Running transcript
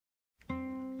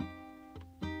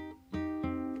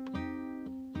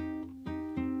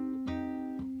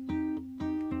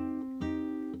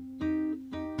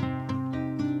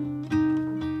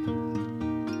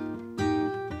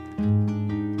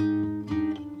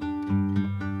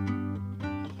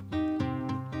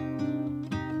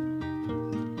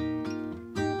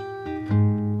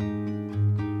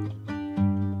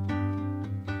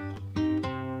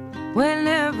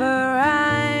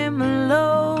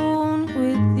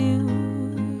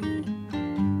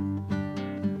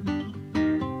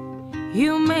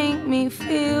You make me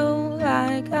feel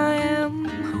like I am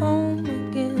home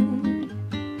again.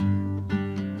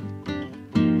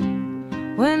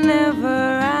 Whenever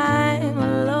I'm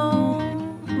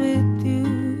alone with you,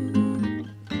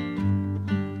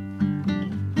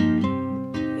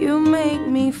 you make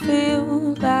me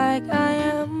feel like I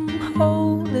am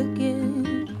whole again.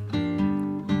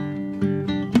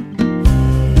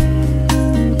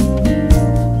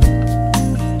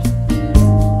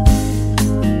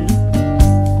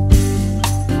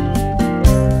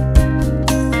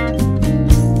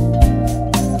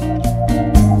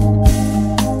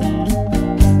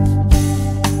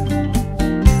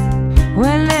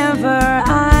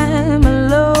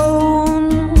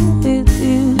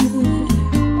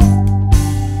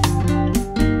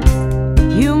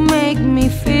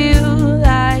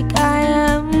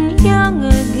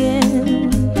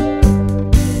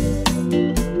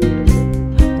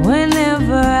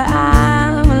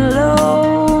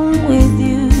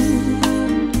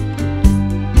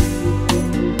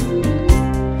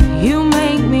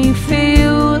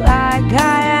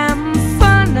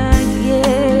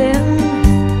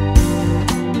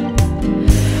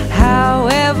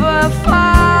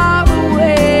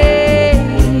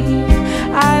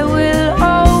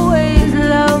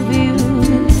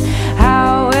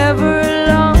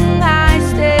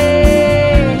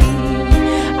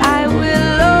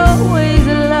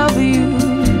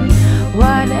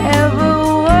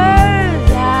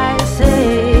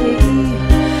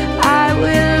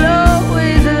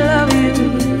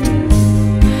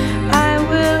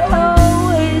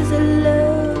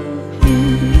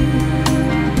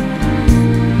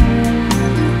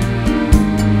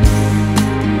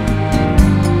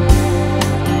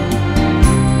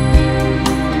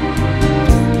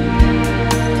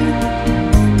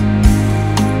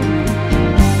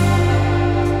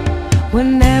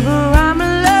 Whenever I'm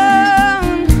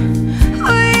alone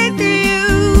with you,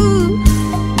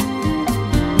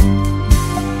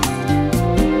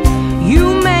 you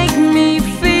make me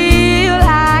feel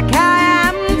like I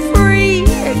am free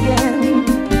again.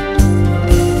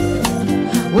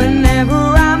 Whenever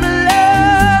I'm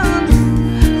alone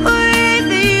with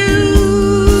you,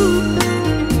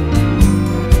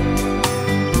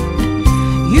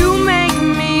 you make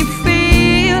me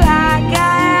feel like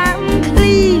I am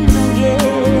clean.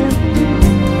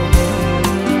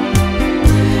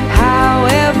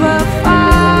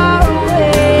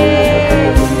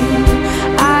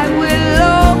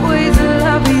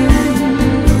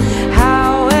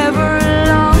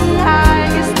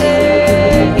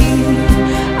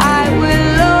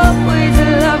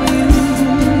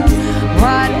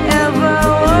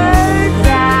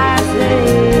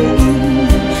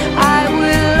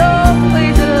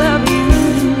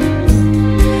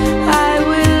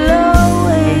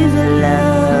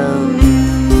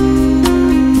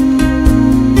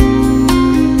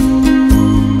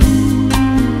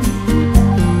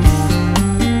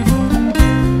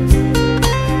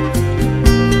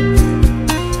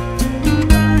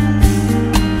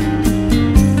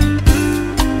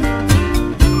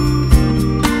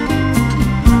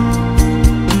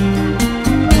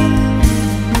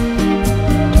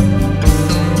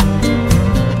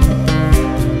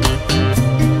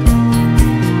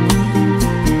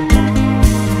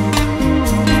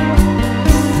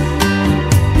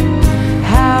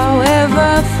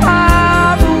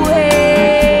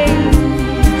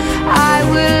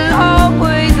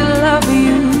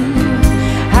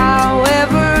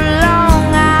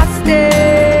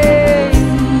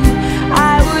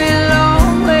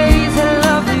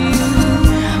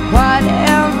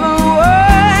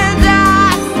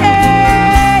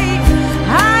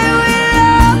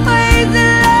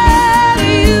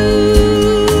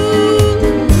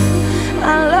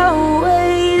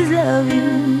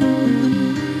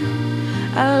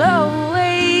 I'll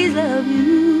always love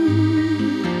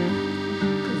you,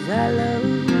 'cause I love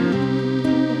you.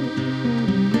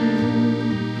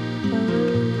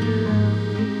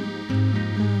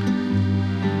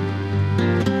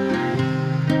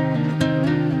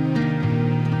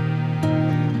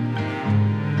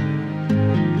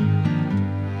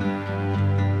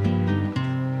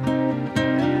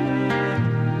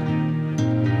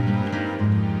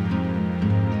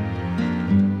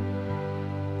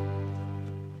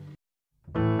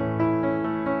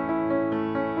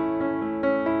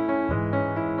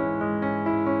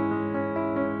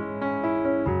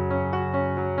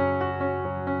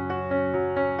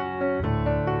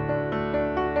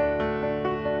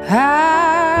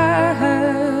 I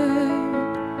heard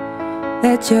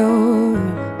that you're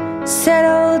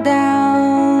settled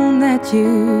down, that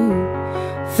you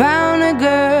found a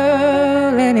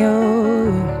girl and you're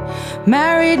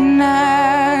married now.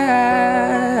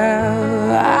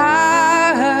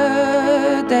 I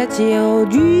heard that your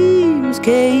dreams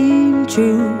came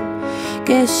true.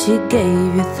 Guess she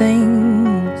gave you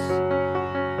things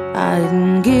I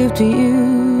didn't give to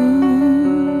you.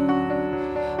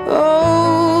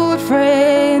 Old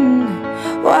friend,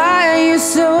 why are you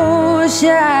so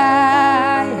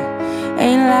shy?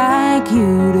 Ain't like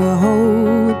you to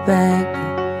hold back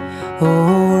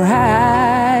or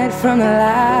hide from the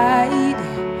light.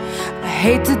 I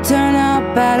hate to turn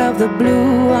up out of the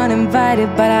blue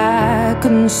uninvited, but I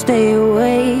couldn't stay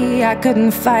away, I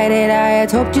couldn't fight it. I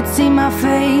had hoped you'd see my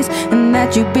face and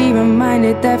that you'd be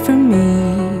reminded that for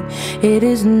me it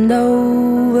isn't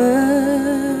over.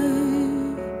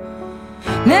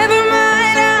 Never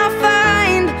mind, I'll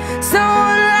find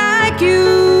someone like you.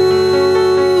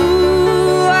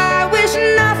 I wish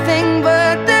nothing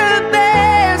but the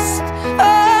best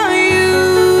for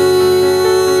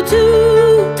you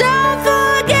too. Don't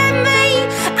forget me,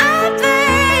 I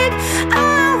beg.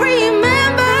 I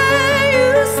remember you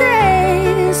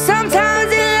say sometimes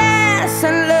it lasts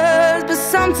and loves, but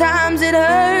sometimes it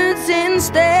hurts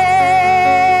instead.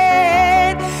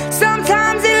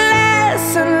 Sometimes it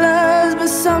lasts and loves, but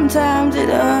sometimes it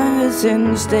hurts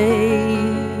instead.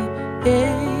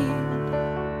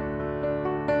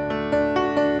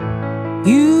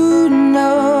 You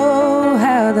know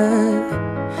how the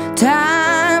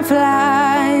time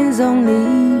flies.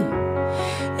 Only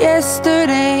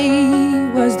yesterday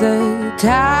was the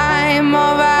time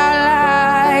of our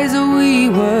lives. We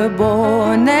were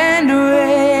born and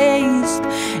raised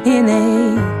in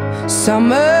a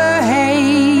summer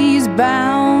haze,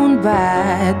 bound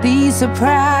by the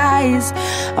surprise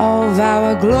of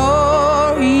our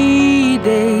glory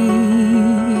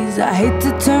days. I hate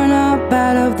to turn up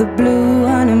out of the blue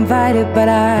uninvited, but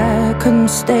I couldn't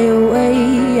stay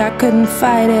away, I couldn't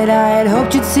fight it. I had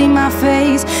hoped you'd see my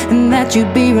face and that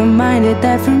you'd be reminded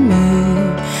that for me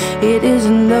it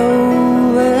isn't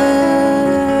over.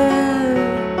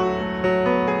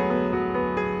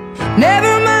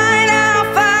 Never mind, I'll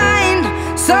find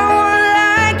someone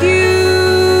like you.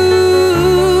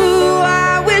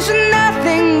 I wish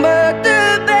nothing but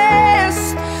the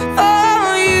best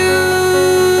for you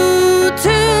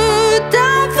too.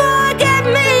 Don't forget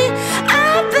me,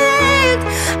 I beg.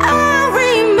 I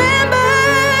remember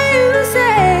you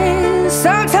say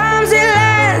sometimes it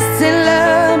lasts in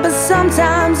love, but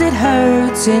sometimes it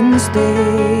hurts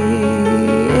instead.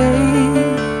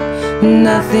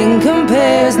 Nothing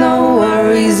compares, no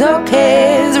worries or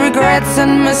cares, regrets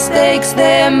and mistakes,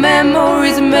 their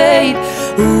memories made.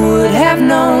 Who would have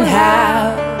known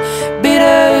how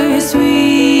bittersweet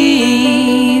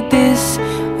this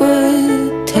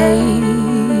would taste?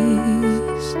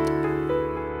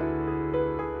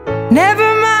 Never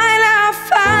mind, I'll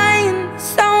find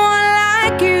someone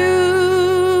like you.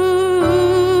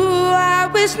 I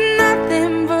wish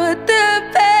nothing but the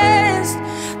best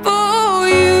for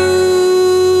you.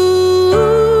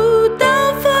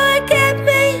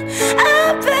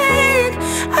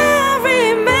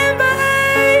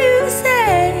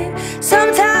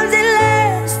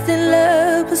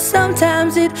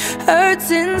 Sometimes it hurts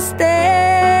instead.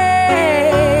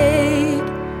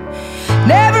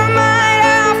 Never mind,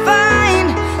 I'll find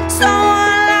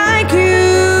someone like you.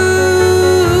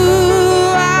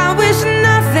 I wish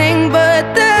nothing but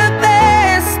the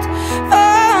best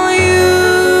for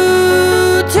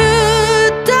you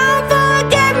too. Don't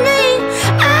forget me,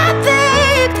 I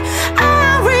begged. I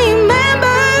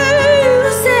remember you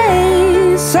say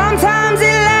sometimes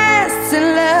it lasts in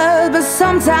love, but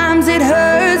sometimes it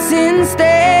hurts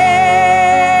instead.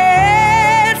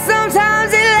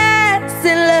 Sometimes it lasts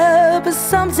in love, but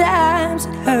sometimes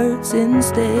it hurts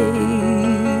instead.